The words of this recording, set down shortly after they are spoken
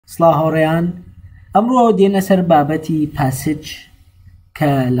سڵاهۆڕێیان ئەمڕۆ دێنە سەر بابەتی پاسج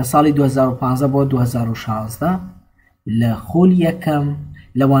کە لە ساڵی 2015 بۆ 2016 لە خولی یەکەم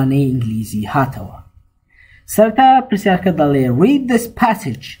لەوانەی ئینگلیزی هاتەوە. سەرتا پرسیارکە دەڵێ read this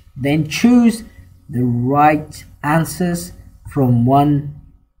passage then choose the right answers from 1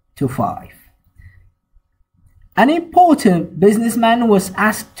 to 5. An important businessman was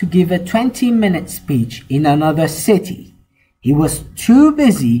asked to give a 20-minute speech in another city. He was too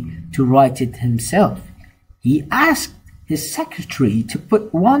busy to write it himself. He asked his secretary to put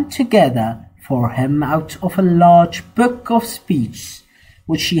one together for him out of a large book of speeches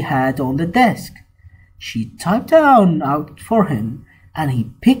which she had on the desk. She typed one out for him and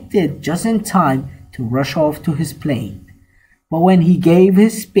he picked it just in time to rush off to his plane. But when he gave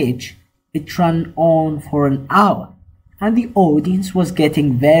his speech, it ran on for an hour and the audience was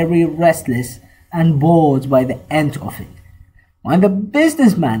getting very restless and bored by the end of it. When the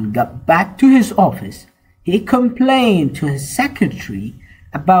businessman got back to his office, he complained to his secretary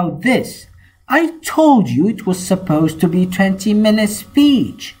about this. "I told you it was supposed to be a 20-minute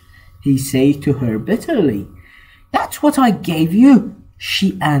speech," he said to her bitterly. "That's what I gave you," she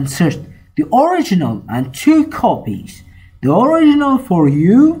answered. "The original and 2 copies. The original for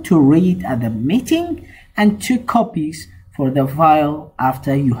you to read at the meeting and 2 copies for the file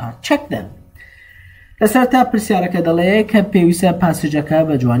after you had checked them." لەسەرتا پرسیارەکە دەڵێ کە پێویستە پاسەجەکە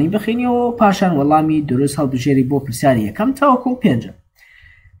بە جوانی بخینی و پاشان وەڵامی دروست هەڵبژێری بۆ پرسیاری یەکەم تاوەکو 5.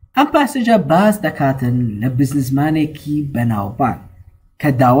 ئەم پاسەجە باز دەکاتن لە بزنسمانێکی بەناوبانگ کە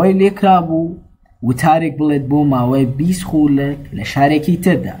داوای لێکرا بوو وتارێک بڵێت بۆ ماوەی 20 خولێک لە شارێکی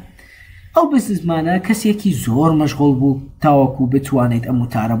تردا. ئەو بزنسمانە کەسێکی زۆر مەشغوڵ بوو تاوەکو بتوانێت ئەم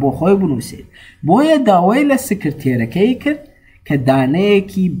وتارە بۆ خۆی بنووسێت. بۆیە داوای لە سکرتێرەکەی کرد کە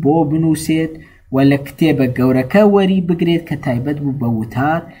دانەیەکی بۆ بنووسێت و لە کتێبە گەورەکە وەری بگرێت کە تایبەت بوو بە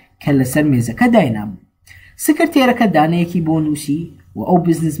وتار کە لەسەر مێزەکە داینام. سکرتێرەکە دانەیەکی بۆ نووسی و ئەو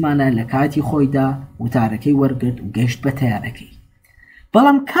بزنسمانە لە کاتی خۆیدا وتارەکەی وەرگرت و گەشت بە تەیارەکەی.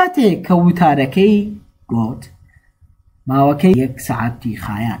 بەڵام کاتێک کە وتارەکەی گوت ماوەکەی 1 سەعاتی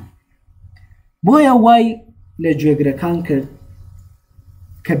خایان. بۆیە وای لە گوێگرەکان کرد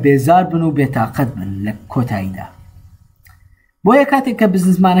کە بێزار بن و بێتاقەت بن لە کۆتاییدا. بۆیە کاتێک کە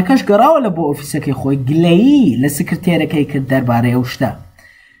بزنسمانەکەش گەڕاوە لە بۆ ئۆفیسەکەی خۆی گلەیی لە سکرتێرەکەی کرد دەربارەی ئەو شتە.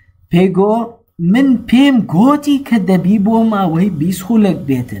 پێیگۆ من پێم گوتی کە دەبی بۆ ماوەی 20 خولێک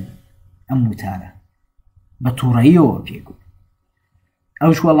بێتن ئەم وتارە. بە تووڕەییەوە پێگوت.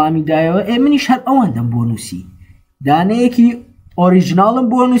 ئەوش وەڵامی دایەوە منیش هەر ئەوەندەم بۆ نووسی. دانەیەکی ئۆریژناڵم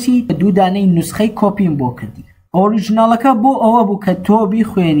بۆ نووسی 2 دانەی نوسخەی کۆپیم بۆ کردی. ئۆریژناڵەکە بۆ ئەوە بوو کە تۆ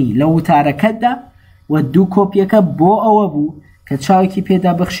بیخوێنی لە وتارەکەتدا و 2 کۆپیەکە بۆ ئەوە بوو کە چاوێکی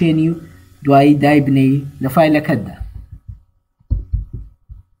پێدا بخشێنی و دوایی دایبنەی لە فایلەکەتدا.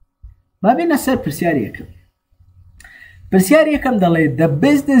 بابێنە سەر پرسیاری یەکەم. پرسیاری یەکەم دەڵێ The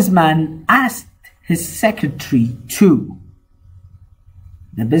businessman asked his secretary to.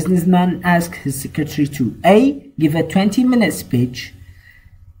 The businessman asked his secretary to A. Give a 20-minute speech,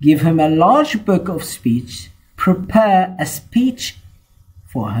 give him a large book of speech, prepare a speech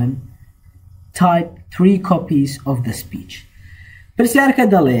for him, type 3 copies of the speech. پرسیارەکە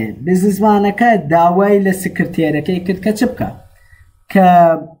دەڵێ بزنسمانەکە داوای لە سکرتێرەکەی کرد کە چ بکە؟ کە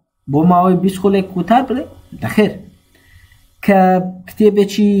بۆ ماوەی 20 خولێک وتار بڵێ؟ نەخێر. کە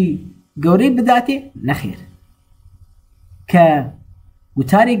کتێبێکی گەورەی بداتێ؟ نەخێر. کە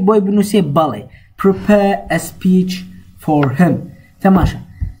وتارێک بۆی بنووسێ؟ بەڵێ. Prepare a speech for him. تەماشا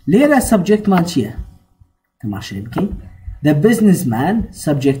لێرە سەبجێکتمان چییە؟ تەماشای بکەین. The businessman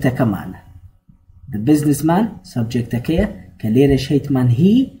سەبجێکتەکەمانە. The businessman سەبجێکتەکەیە کە لێرەش هەیتمان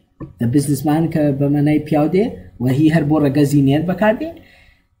هی The businessman کە بە مەنای پیاودێ و هی هەر بۆ ڕەگەزی نێر بەکاردێ.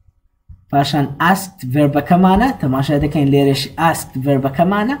 پاشان asked verbەکەمانە تەماشا دەکەین لێرەش asked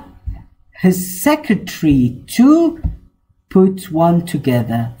verbەکەمانە. His secretary to put one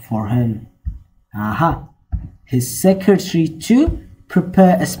together for him. His secretary to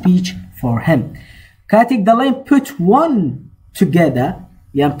prepare a speech for him. کاتێک دەڵێن put one together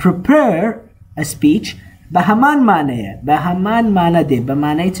یان prepare a speech بە هەمان مانەیە بە هەمان مانە دێ بە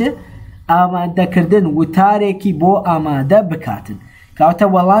مانای چ ئامادەکردن وتارێکی بۆ ئامادە بکاتن کەواتە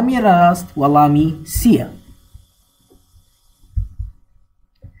وەڵامی ڕاست وەڵامی سیە.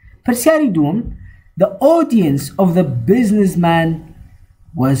 پرسیاری دووەم The audience of the businessman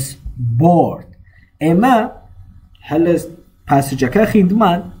was bored. ئێمە هەر لە پاسەجەکە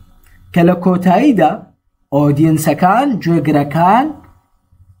خوێندمان کە لە کۆتاییدا ئۆدیەنسەکان گوێگرەکان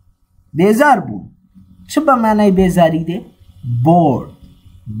بێزار بوون. چ بە مانای بێزاری دێ؟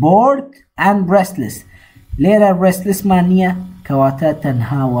 bored and restless. لێرە restless مان نییە کەواتە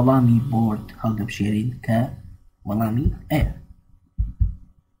تەنها وەڵامی بۆرد هەڵدەبژێرین کە وەڵامی ئەیە.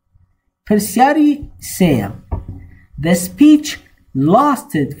 پرسیاری سێیەم. The speech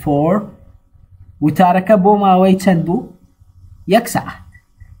lasted for وتارەکە بۆ ماوەی چەند بوو؟ 1 ساعت.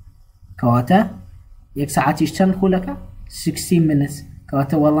 کەواتە 1 ساعتیش چەند خولەکە؟ 60 minutes.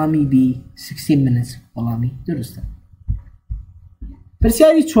 کەواتە وەڵامی B 60 minutes وەڵامی دروستە.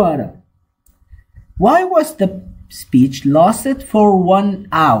 پرسیاری چوارە. Why was the speech lasted for 1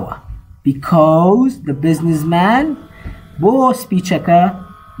 hour? Because the businessman بۆ سپیچەکە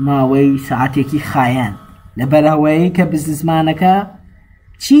ماوەی ساعتێکی خایەن لەبەرەوەی کە بزنسمانەکە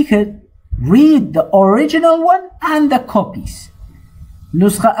چی کرد؟ Read the original one and the copies.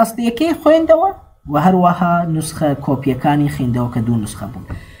 نسخە ئەسڵیەکەی خوێندەوە و هەروەها نسخە کۆپیەکانی خوێندەوە کە 2 نسخە بوون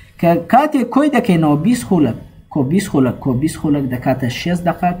کە کاتێک کۆی دەکەینەوە 20 خولەک کۆ 20 خولەک کۆ 20 خولەک دەکاتە 6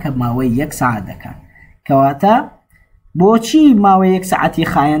 دقە کە ماوەی 1 ساعت دەکات. کەواتە بۆچی ماوەی 1 ساعتی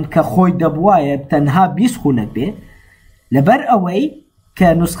خایەن کە خۆی دەبوایە تەنها 20 خولەک بێ لەبەر ئەوەی کە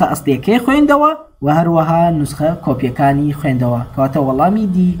نسخە ئەسڵیەکەی خوێندەوە و هەروەها نسخە کۆپیەکانی خوێندەوە. کەواتە وەڵامی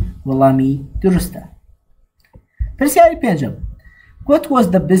دی وەڵامی دروستە. پرسیاری پێنجەم. What was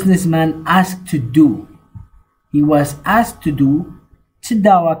the businessman asked to do? He was asked to do چ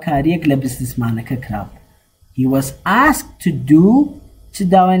داواکاریەک لە بزنسمانەکە کرابوو. He was asked to do چ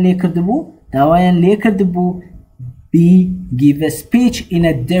داوایان لێ کردبوو؟ داوایان لێ کردبوو give a speech in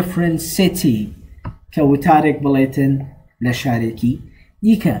a different city کە وتارێک بڵێتن لە شارێکی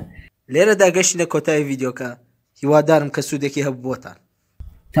دیکە. لێرە داگەشت لە کۆتایی ڤیدیۆکە هیوادارم کە سوودێکی هەبوو بۆتان.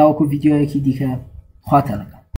 تاوەکو ڤیدیۆیەکی دیکە خواتە لەگەڵ.